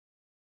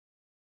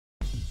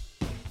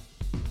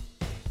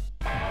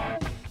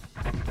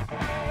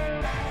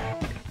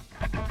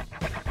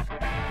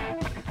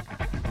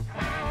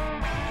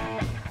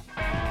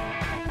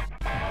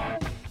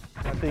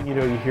think, you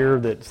hear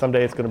that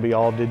someday it's going to be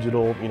all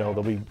digital.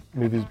 There'll be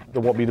movies,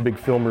 there won't be the big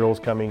film reels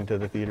coming to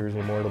the theaters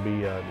anymore. It'll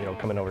be,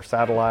 coming over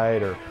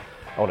satellite or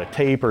on a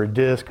tape or a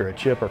disc or a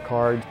chip or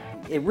card.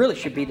 It really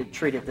should be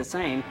treated the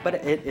same, but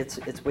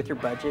it's with your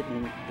budget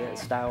and the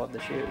style of the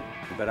shoot.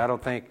 But I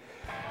don't think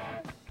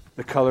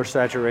the color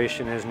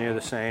saturation is near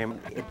the same.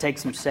 It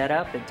takes some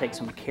setup, it takes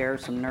some care,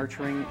 some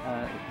nurturing,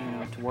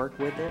 to work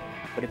with it.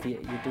 But if you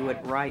do it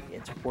right,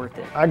 it's worth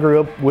it. I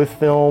grew up with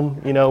film.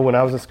 When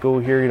I was in school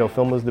here,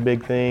 film was the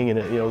big thing, and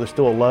there's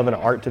still a love and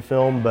an art to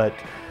film. But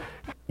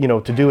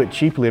to do it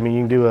cheaply, I mean,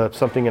 you can do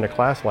something in a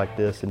class like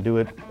this and do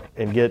it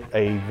and get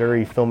a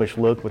very filmish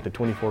look with the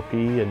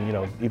 24p,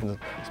 and even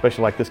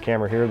especially like this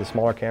camera here, the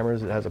smaller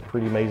cameras, it has a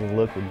pretty amazing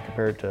look when you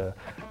compare it to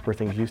where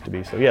things used to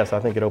be. So yes, I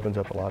think it opens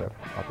up a lot of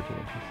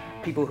opportunities.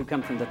 People who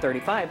come from the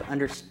 35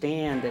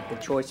 understand that the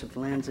choice of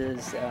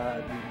lenses,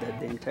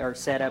 the entire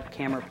setup,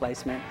 camera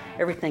placement,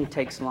 everything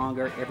takes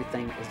longer,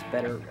 everything is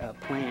better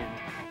planned.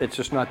 It's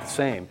just not the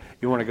same.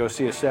 You want to go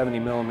see a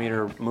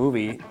 70mm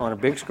movie on a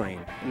big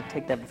screen. You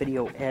take that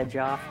video edge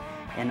off,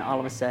 and all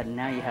of a sudden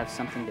now you have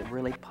something that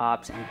really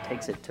pops and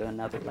takes it to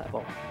another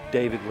level.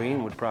 David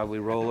Lean would probably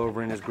roll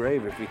over in his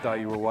grave if he thought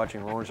you were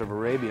watching Lawrence of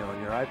Arabia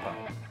on your iPod.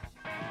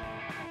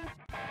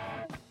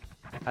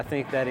 I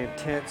think that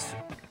intense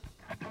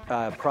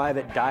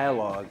private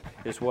dialogue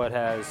is what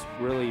has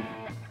really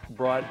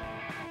brought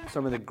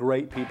some of the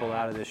great people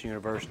out of this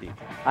university.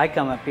 I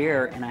come up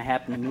here and I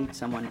happen to meet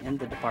someone in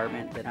the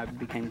department that I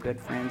became good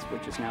friends,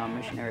 which is now a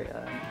missionary,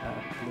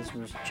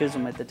 Elizabeth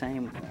Chisholm at the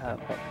time,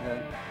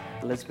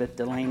 Elizabeth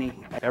Delaney.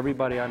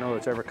 Everybody I know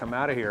that's ever come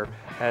out of here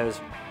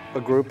has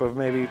a group of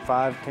maybe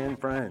 5, 10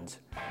 friends,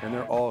 and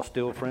they're all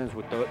still friends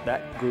with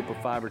that group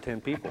of 5 or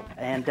 10 people.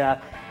 And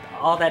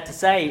all that to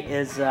say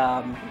is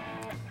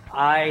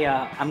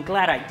I'm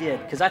glad I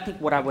did, because I think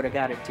what I would have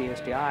got at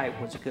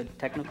TSDI was a good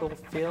technical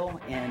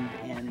feel, and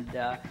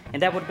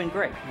that would have been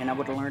great, and I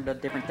would have learned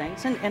different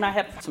things, and I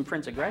have some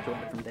friends that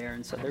graduated from there,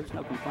 and so there's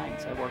no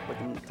complaints. I work with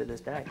them to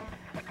this day.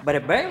 But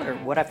at Baylor,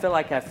 what I feel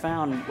like I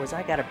found was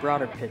I got a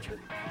broader picture.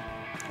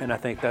 And I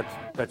think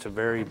that's a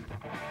very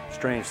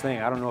strange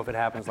thing. I don't know if it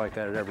happens like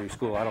that at every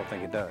school. I don't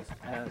think it does.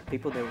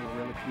 People that were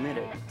really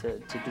committed to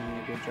doing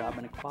a good job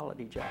and a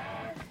quality job.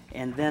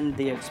 And then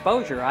the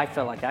exposure I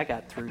felt like I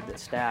got through the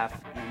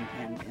staff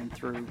and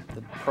through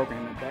the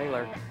program at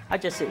Baylor, it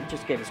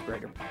just gave us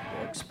greater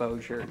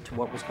exposure to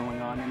what was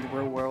going on in the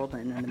real world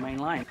and in the main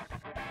line.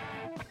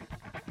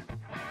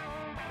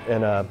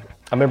 And I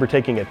remember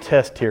taking a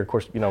test here. Of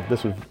course,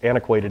 this was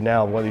antiquated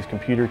now, one of these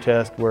computer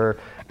tests where it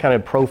kind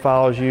of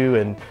profiles you,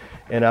 and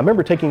I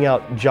remember taking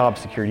out job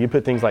security. You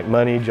put things like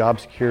money, job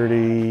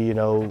security,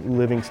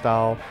 living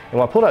style. And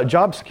when I pulled out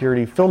job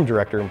security, film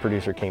director and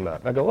producer came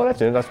up. I go, well,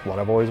 that's what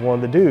I've always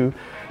wanted to do.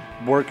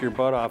 Work your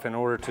butt off in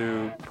order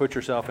to put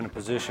yourself in a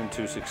position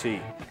to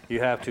succeed. You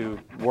have to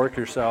work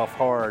yourself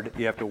hard.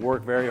 You have to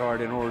work very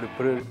hard in order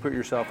to put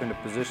yourself in a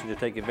position to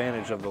take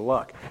advantage of the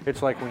luck.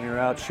 It's like when you're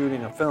out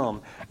shooting a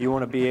film, you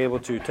want to be able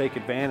to take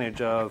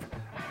advantage of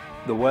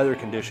the weather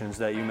conditions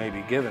that you may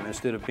be given.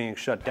 Instead of being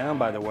shut down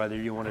by the weather,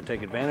 you want to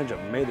take advantage of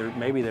them.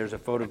 Maybe there's a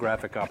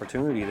photographic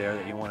opportunity there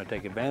that you want to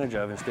take advantage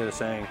of, instead of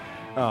saying,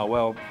 oh,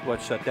 well,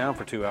 let's shut down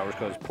for 2 hours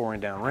because it's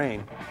pouring down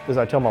rain. As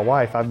I tell my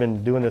wife, I've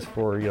been doing this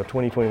for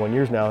 20, 21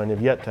 years now and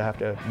have yet to have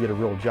to get a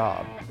real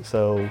job.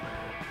 So,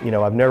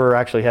 I've never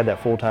actually had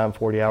that full-time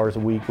 40 hours a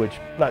week, which,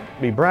 not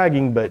be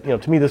bragging, but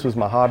to me this was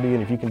my hobby,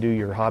 and if you can do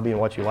your hobby and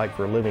what you like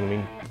for a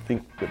living, I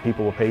think that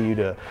people will pay you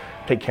to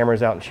take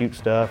cameras out and shoot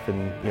stuff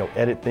and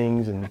edit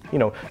things, and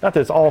not that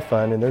it's all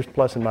fun, and there's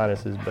plus and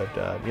minuses, but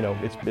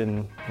it's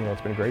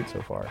been great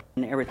so far.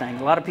 And everything.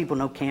 A lot of people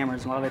know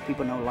cameras, a lot of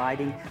people know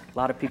lighting, a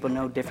lot of people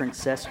know different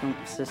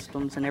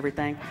systems and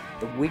everything.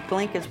 The weak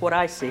link is what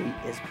I see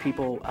is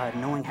people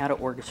knowing how to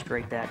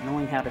orchestrate that,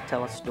 knowing how to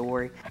tell a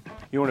story.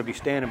 You want to be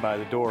standing by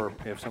the door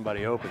if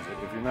somebody opens it.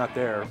 If you're not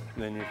there,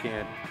 then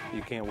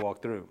you can't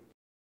walk through.